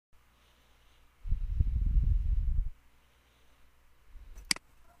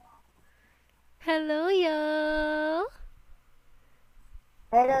Hello, yo.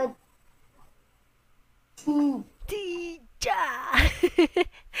 Hello, Teacher.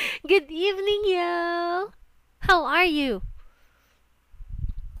 Good evening, yo. How are you?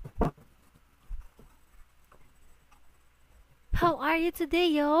 How are you today,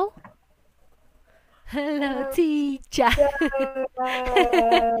 yo? Hello, teacher. How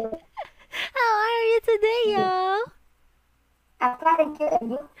are you today, yo? I'm fine, thank you, and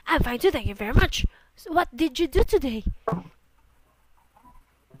you? I'm fine too, thank you very much. So what did you do today?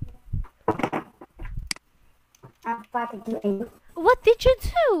 I'm fine, thank you, and you? What did you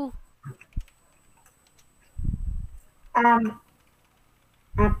do? Um,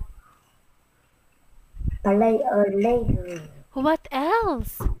 I play a later. What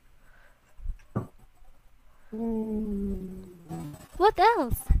else? What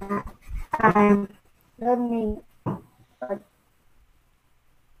else? I'm learning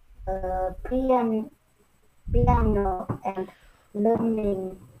piano and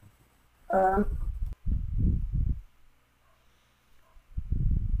learning uh,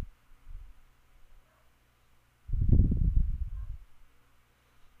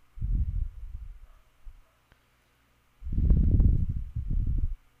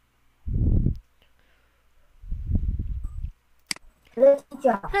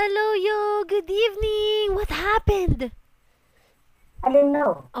 literature. Hello, yo. Good evening. What happened? I don't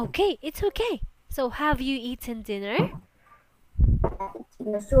know. Okay, it's okay. So, have you eaten dinner?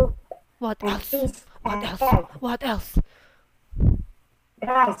 Eating the soup What and else? fish What and else? egg, What else?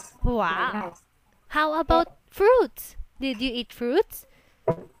 rice. Wow. Rice. How about fruits? Did you eat fruits?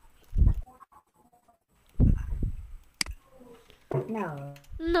 No.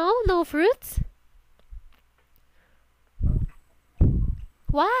 No, no fruits.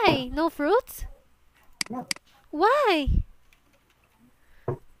 Why? No fruits? No. Why?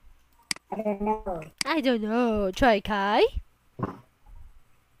 I don't know. I don't know. Try Kai?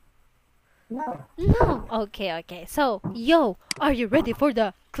 No. No. Okay, okay. So, yo, are you ready for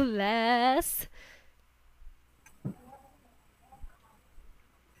the class?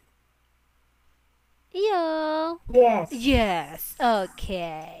 Yo. Yes. Yes.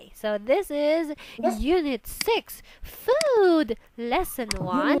 Okay. So this is Yes. Unit 6, Food, Lesson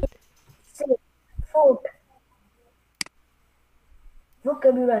 1. Food.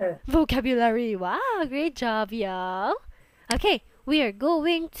 Vocabulary. Vocabulary. Wow, great job, yo. Okay, we are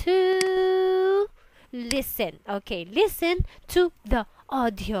going to listen. Okay, listen to the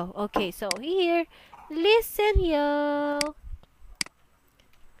audio. Okay, so here, listen, yo.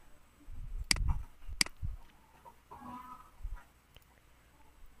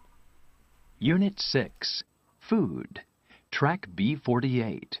 Unit 6, Food, Track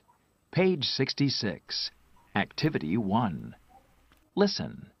B48, page 66, Activity 1.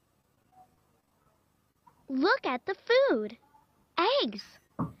 Listen. Look at the food. Eggs.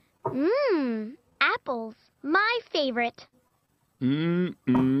 Mmm, apples. My favorite.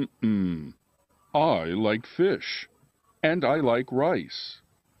 I like fish. And I like rice.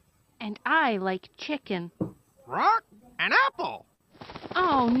 And I like chicken. Rock, an apple.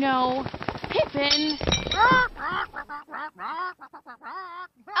 Oh no, Pippin! Ah,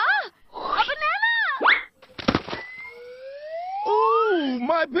 A banana! Ooh,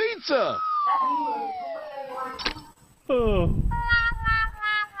 my pizza! Oh.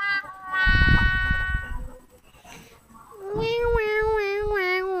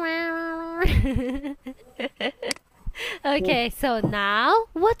 Okay, so now,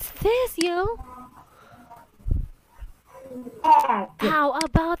 what's this, yo? Egg. How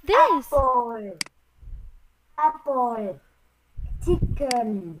about this? Apple. Apple.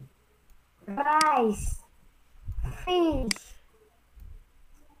 Chicken. Rice. Fish.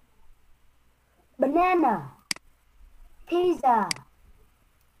 Banana. Pizza.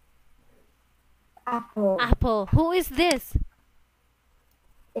 Apple. Apple. Who is this?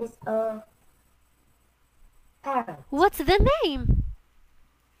 Is a parrot. What's the name?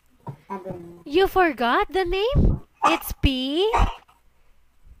 And then You forgot the name? It's P.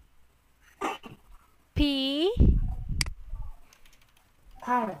 P.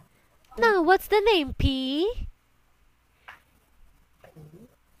 parrot. No, what's the name? P.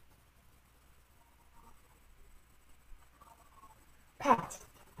 Pet.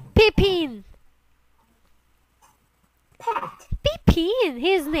 Pippin. Pet. Pippin.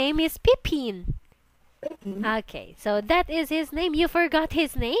 His name is Pippin. Pippin. Okay, so that is his name. You forgot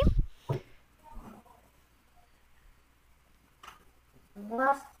his name?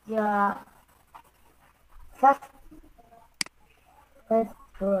 What's your first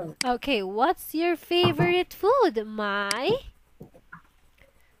food? Okay, what's your favorite food?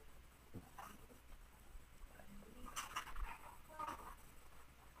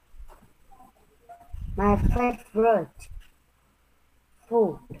 My favorite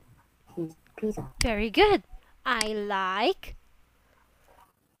food is pizza. Very good. I like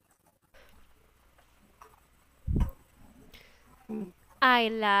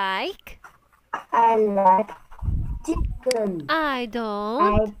I like chicken. I don't.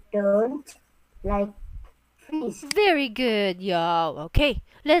 I don't like fish. Very good, yo. Okay,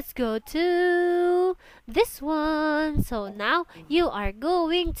 let's go to this one. So now you are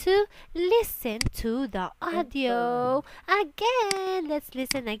going to listen to the audio again. Let's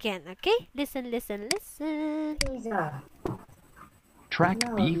listen again, okay? Listen, listen, listen. Pizza. Track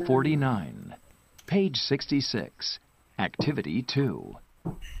No, B49, page 66, activity 2.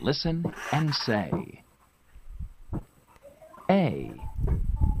 Listen and say. A,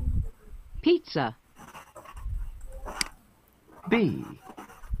 Pizza, B,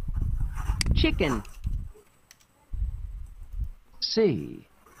 chicken, C,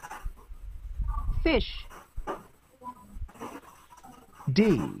 fish,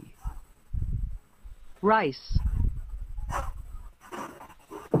 D, rice,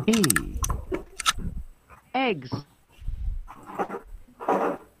 E, eggs,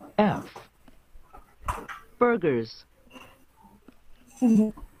 F, burgers,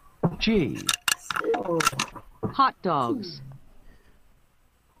 G, Slow. hot dogs,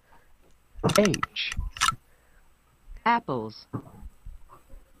 H, apples,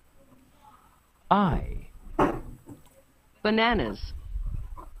 I, bananas.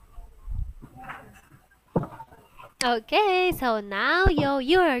 Okay, so now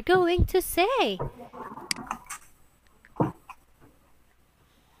you are going to say.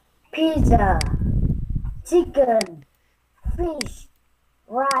 Pizza. Chicken. Fish.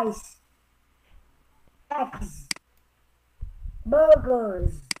 Rice. Eggs.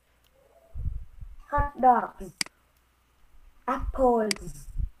 Burgers. Hot dogs. Apples.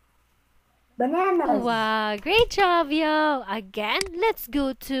 Bananas. Wow, great job, yo. Again, let's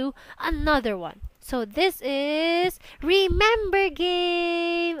go to another one. So this is remember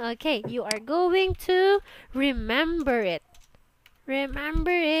game. Okay, you are going to remember it.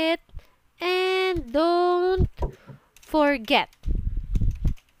 Remember it and don't forget.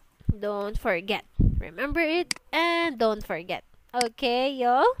 Don't forget. Remember it and don't forget. Okay,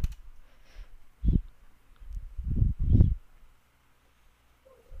 yo.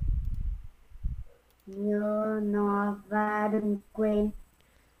 Nhớ nó và đừng quên.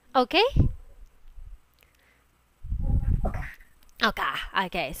 Okay? Okay.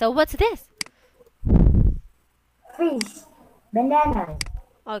 Okay. So what's this? Fish. Bananas.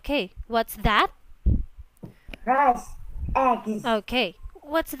 Okay. What's that? Rice. Eggs. Okay.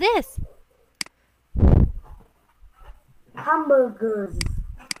 What's this? Hamburgers.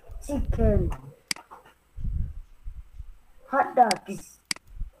 Chicken. Hot dogs.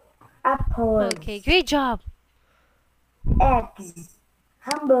 Apples. Okay. Great job. Eggs.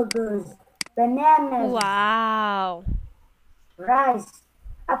 Hamburgers. Bananas. Wow. Rice.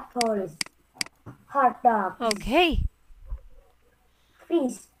 Apples. Hot dogs. Okay.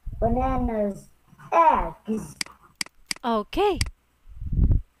 Fish. Bananas. Eggs. Okay.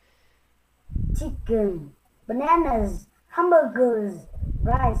 Chicken. Bananas. Hamburgers.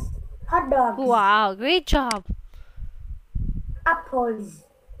 Rice. Hot dogs. Wow. Great job. Apples.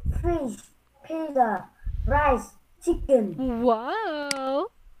 Fish. Pizza. Rice. Chicken. Wow.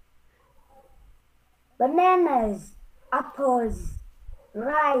 Bananas. Apples.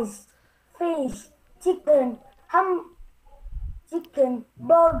 Rice. Fish. Chicken. Chicken.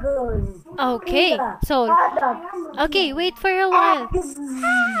 Burgers. Okay. Pizza, So, hot dogs. okay, wait for a while. Eggs.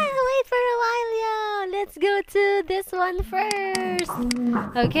 Wait for a while, yo. Let's go to this one first.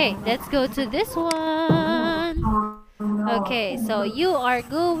 Okay, let's go to this one. Okay, so you are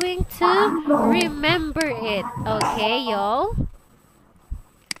going to remember it. Okay, yo.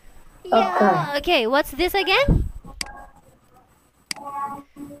 Yeah. Okay, what's this again?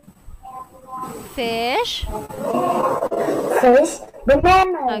 Fish. Fish.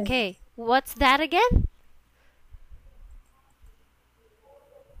 Bananas. Okay, what's that again?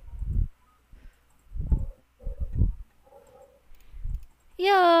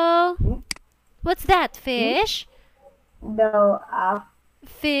 Yo. What's that? Fish? Đầu óc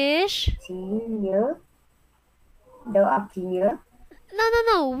Fish? trí nhớ. Đầu óc trí nhớ.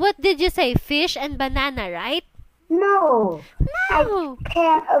 No. What did you say? Fish and banana, right? No. No. I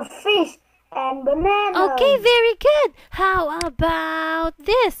can a fish and banana. Okay, very good. How about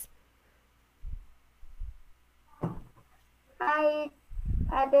this? I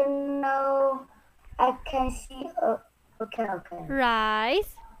don't know. I can see okay.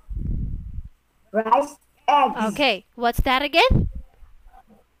 Rice. Rice, eggs. Okay, what's that again?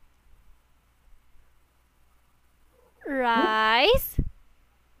 Rice.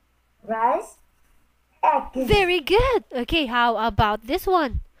 Rice. Eggs. Very good. Okay, how about this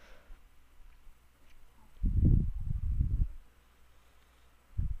one?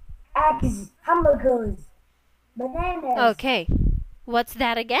 Eggs. Hamburgers. Bananas. Okay. What's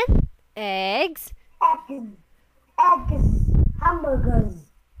that again? Eggs. Eggs. Eggs. Hamburgers.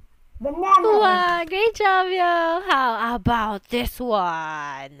 Bananas. Wow, great job, yo. How about this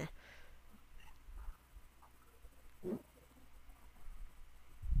one?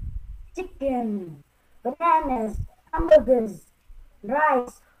 Chicken. Bananas. Hamburgers.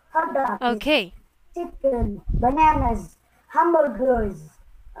 Rice. Hot dogs. Okay. Chicken. Bananas. Hamburgers.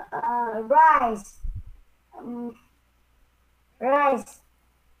 Rice. Rice.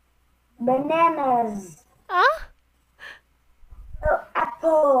 Bananas. Ah?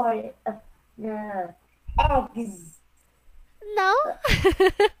 Apple. No. Eggs. No?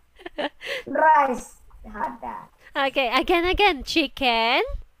 Rice. Hot dog. Okay, again. Chicken.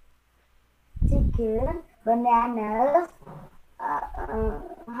 Chicken. Bananas.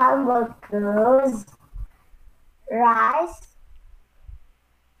 Hamburgers. Rice.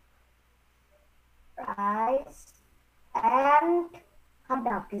 Rice. And hot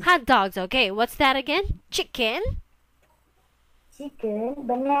dogs. Hot dogs. Okay, what's that again? Chicken. Chicken.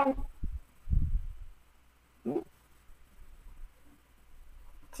 Banana.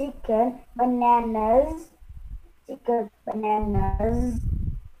 Chicken. Bananas. Chicken. Bananas.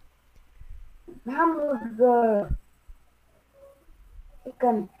 Hamburger.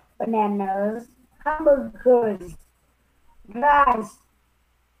 Chicken. Bananas. Hamburgers. Rice.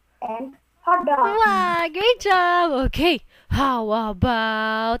 And hot dogs. Wow, great job. Okay, how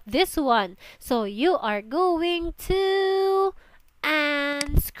about this one? So you are going to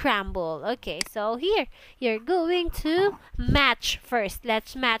unscramble. Okay, so here you're going to match first.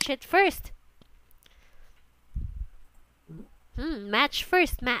 Let's match it first. Match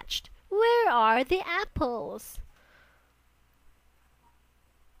first, matched. Where are the apples?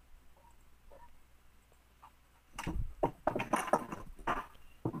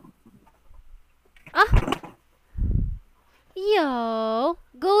 Yo,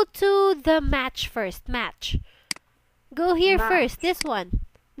 go to the match first. Match. Go here Match. first. This one.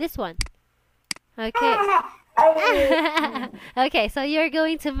 This one. Okay. Okay, so you're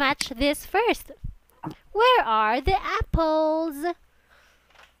going to match this first. Where are the apples?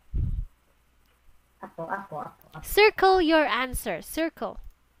 Apple. Circle your answer. Circle.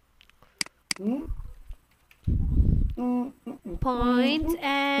 Point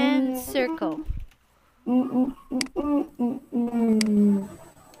and circle.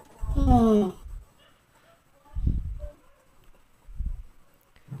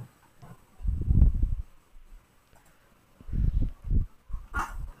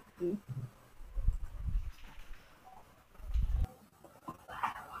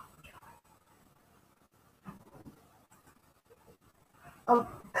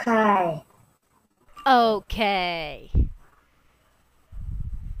 Okay. Okay.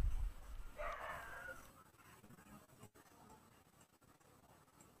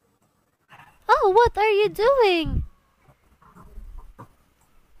 Oh, what are you doing?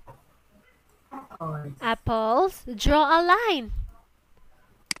 Apples. Draw a line.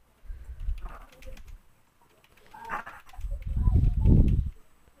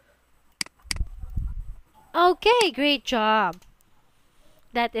 Okay, great job.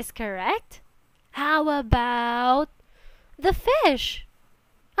 That is correct. How about the fish?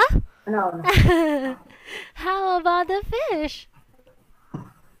 Huh? No. How about the fish?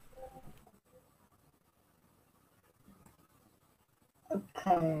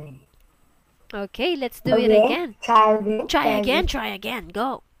 Okay. Okay, let's do it again. Try again. Try again.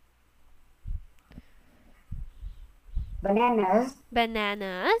 Go. Bananas.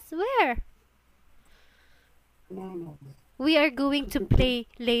 Bananas. Where? Bananas. We are going to play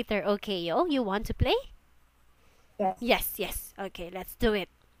later. Okay, yo, you want to play? Yes. Yes. Okay, let's do it.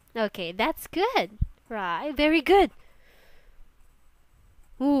 Okay, that's good. Right, very good.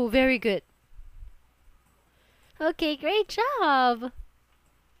 Ooh, very good. Okay, great job.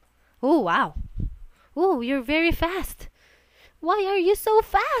 Oh, wow. Oh, you're very fast. Why are you so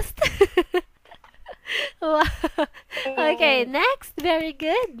fast? Wow. Okay, next. Very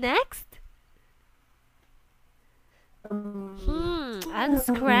good. Next.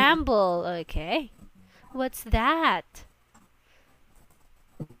 Unscramble. Okay. What's that?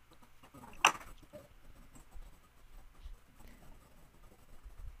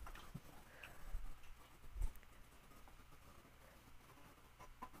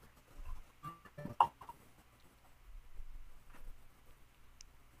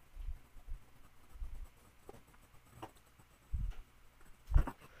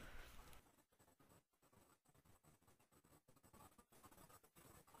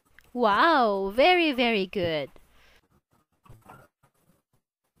 Wow, very, very good.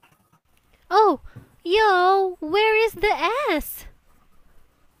 Oh, yo, where is the S?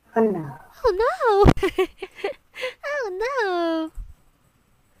 Oh no. Oh no! Oh no!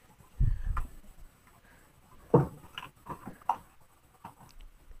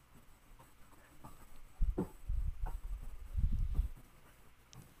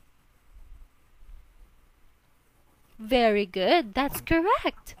 Very good, that's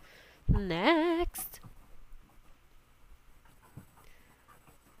correct. Next.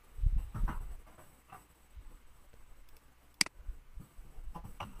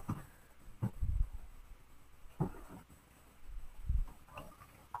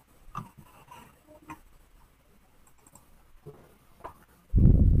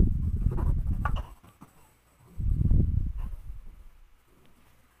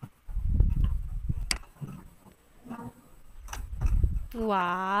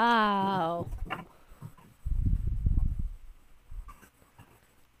 Wow.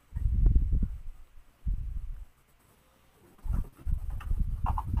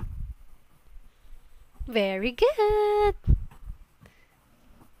 Very good.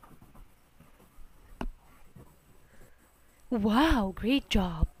 Wow, great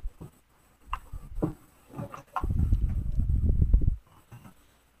job.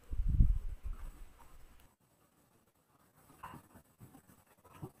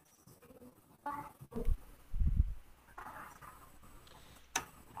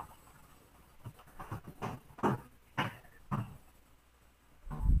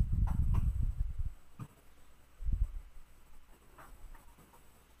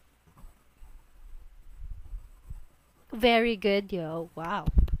 Very good, yo. Wow.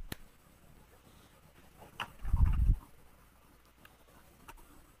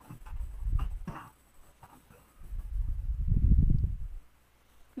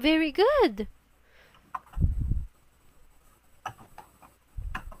 Very good.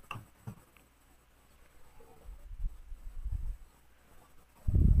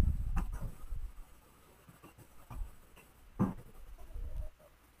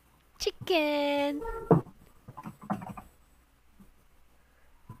 Chicken.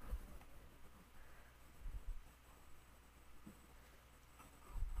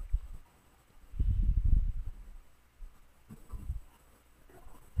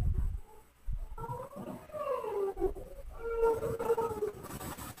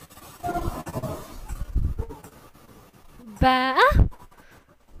 Ba.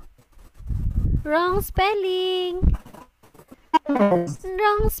 Wrong spelling.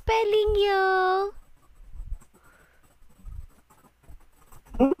 Wrong spelling, yo.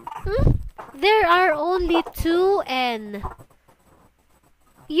 There are only 2 N.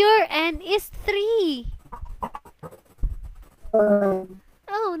 Your N is 3. Oh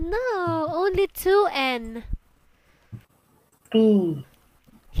no, only 2 N. P.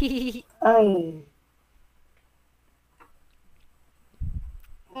 I.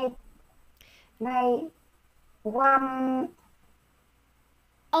 Này, one.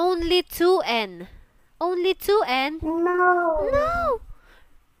 Only 2 N. Only 2 N. No. No.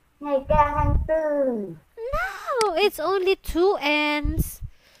 Ngày ca tháng 4. No, it's only 2 N's.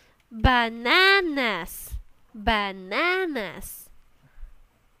 Bananas. Bananas.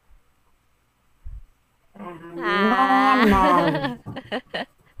 Ah.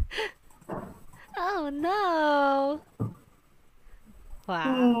 Oh no.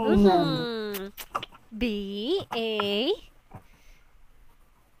 Wow. B A.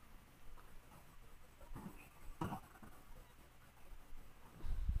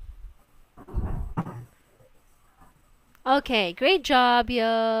 Okay, great job,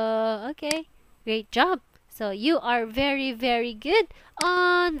 yo. Okay, great job. So you are very, very good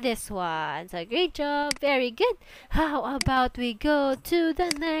on this one. So great job, very good. How about we go to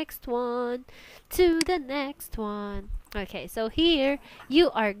the next one? To the next one. Okay, so here you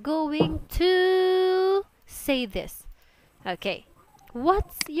are going to say this. Okay,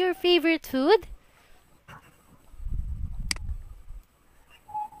 what's your favorite food?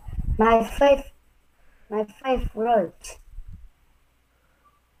 My favorite. My favorite.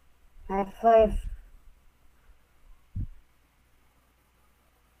 My favorite.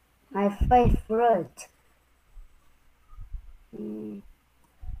 My favorite.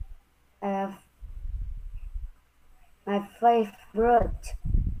 My favorite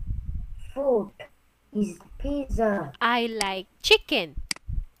food is pizza. I like chicken.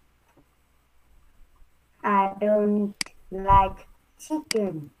 I don't like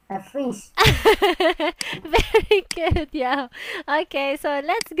chicken. Fish. Very good, yeah. Okay, so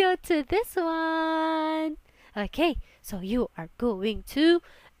let's go to this one. Okay, so you are going to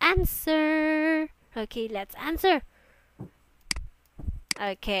answer. Okay, let's answer.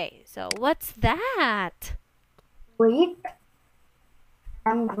 Okay, so what's that? Wheat.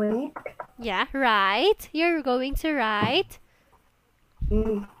 And wheat. Yeah, right. You're going to write.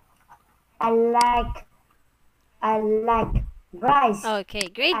 I like rice. Okay,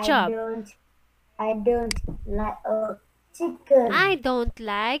 great job. I don't like chicken. I don't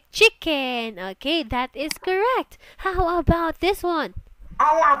like chicken. Okay, that is correct. How about this one?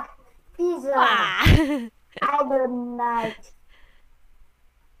 I like pizza. Ah. I don't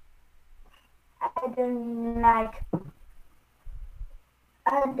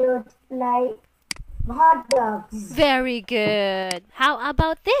like hot dogs. Very good. How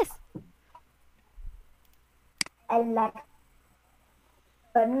about this? I like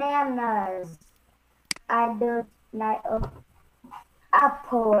bananas. I don't like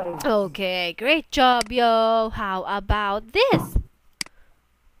apple. Okay, great job, yo. How about this?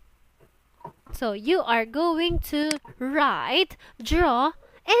 So you are going to write, draw,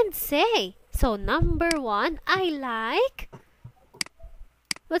 and say. So number 1, I like.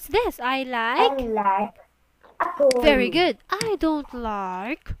 What's this? I like. I like apple. Very good. I don't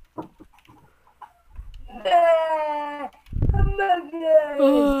like.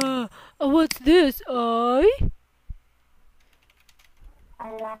 Hamburger. What's this? I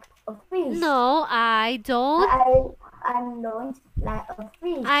like a fish. No, I don't. I don't like a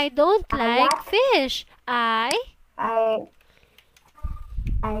fish. I don't like fish. I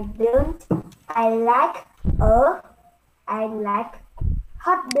don't. I like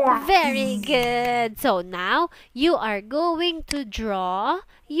hot dogs. Very good. So now you are going to draw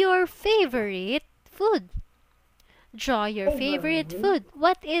your favorite food. Draw your favorite food.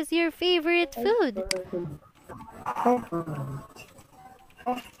 What is your favorite food?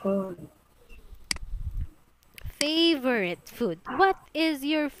 Favorite food. What is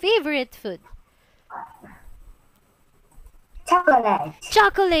your favorite food? Chocolate.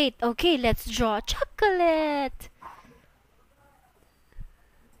 Chocolate. Okay, let's draw chocolate.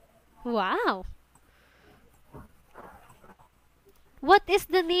 Wow. What is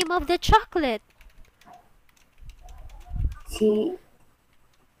the name of the chocolate? See.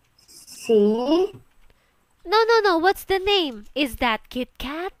 No. What's the name? Is that Kit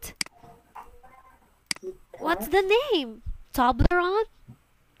Kat? What's the name? Toblerone?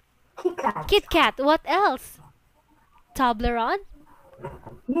 Kit Kat. What else? Toblerone?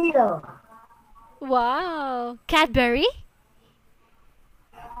 Milo. Wow. Cadbury?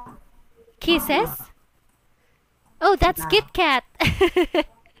 Kisses? Oh, that's Kit Kat.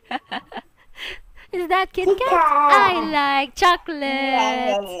 Is that Kit Kat? I like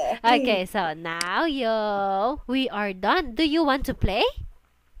chocolate. Okay, so now, we are done. Do you want to play?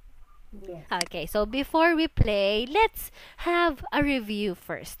 Yes. Okay, so before we play, let's have a review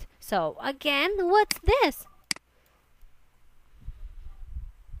first. So, again, what's this?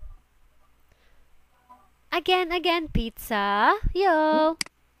 Again, pizza. Yo.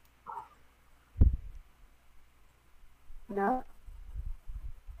 No.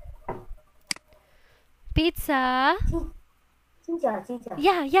 Pizza. Ginger.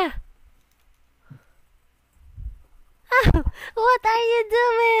 Yeah. Oh, what are you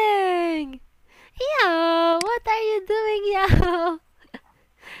doing? Yo, what are you doing, yo?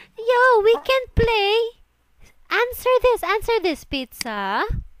 Yo, we can play. Answer this, pizza.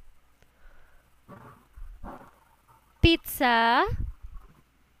 Pizza.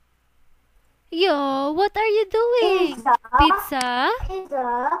 Yo, what are you doing? Pizza.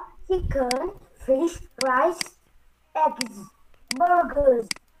 Pizza, chicken, fish, rice, eggs, burgers,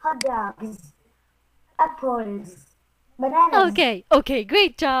 hot dogs, apples, bananas. Okay,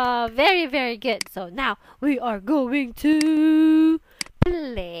 great job. Very, very good. So now we are going to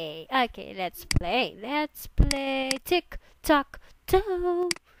play. Okay, let's play. Tick tock toe.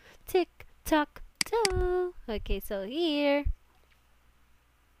 Tick tock toe. Okay, so here.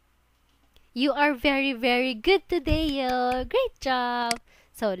 You are very, very good today, yo. Great job.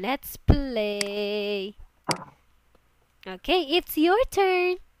 So let's play. Okay, it's your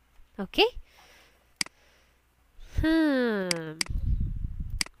turn. Okay.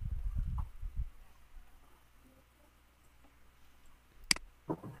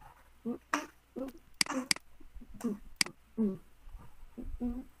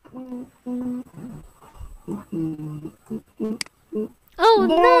 Oh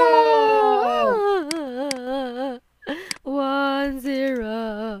no!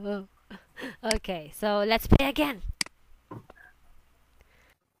 1-0. Okay, so let's play again.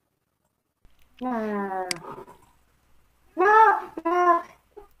 No.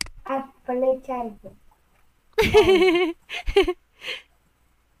 I play child.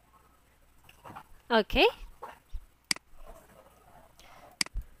 Okay.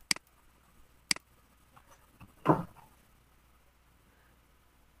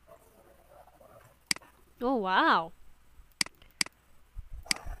 Oh, wow.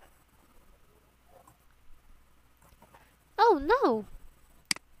 Oh, no.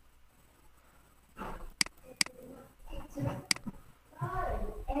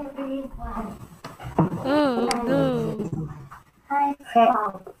 Everyone. Oh, no. I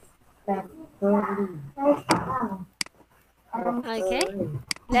found that bird. I found. Okay.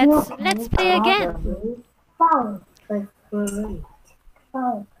 Let's play again. Found the bird.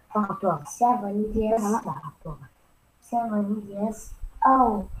 Found. 7 years. 7 years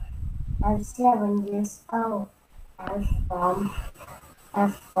old. I'm 7 years old. I'm from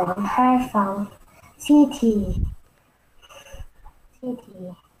Haifa City.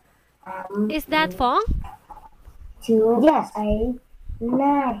 Is that Phong? Yes.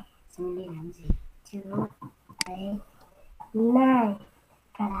 9. To a 9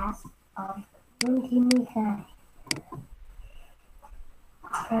 class of multimedia.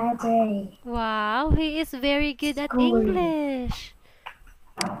 Library. Wow, he is very good at School. English.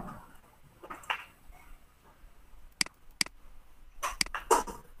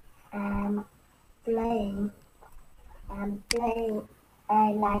 Playing.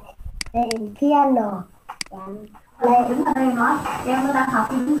 I like playing piano. Playing. Em đang học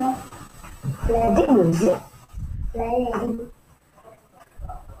cái gì đấy? Playing. Được chưa?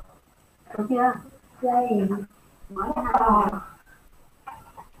 Playing.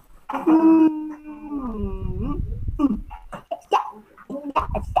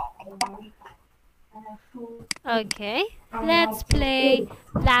 Okay, let's play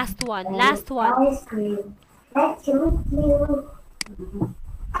last one. Ice cream. Let's you.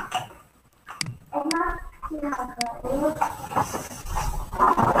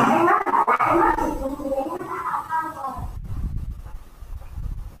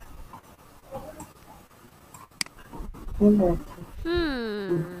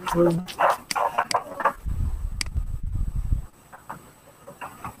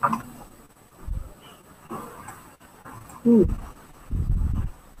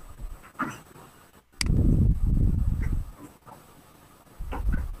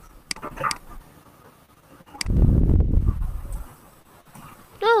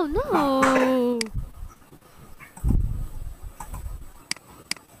 Oh, no.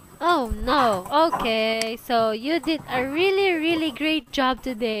 Oh, no. Okay, so you did a really great job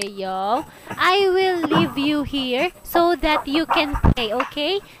today, yo. I will leave you here so that you can play,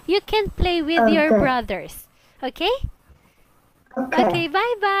 okay? You can play with your brothers, okay? Okay,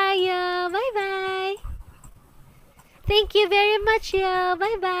 bye-bye, yo. Bye-bye. Thank you very much, yo.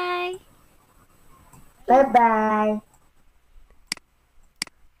 Bye-bye. Bye-bye.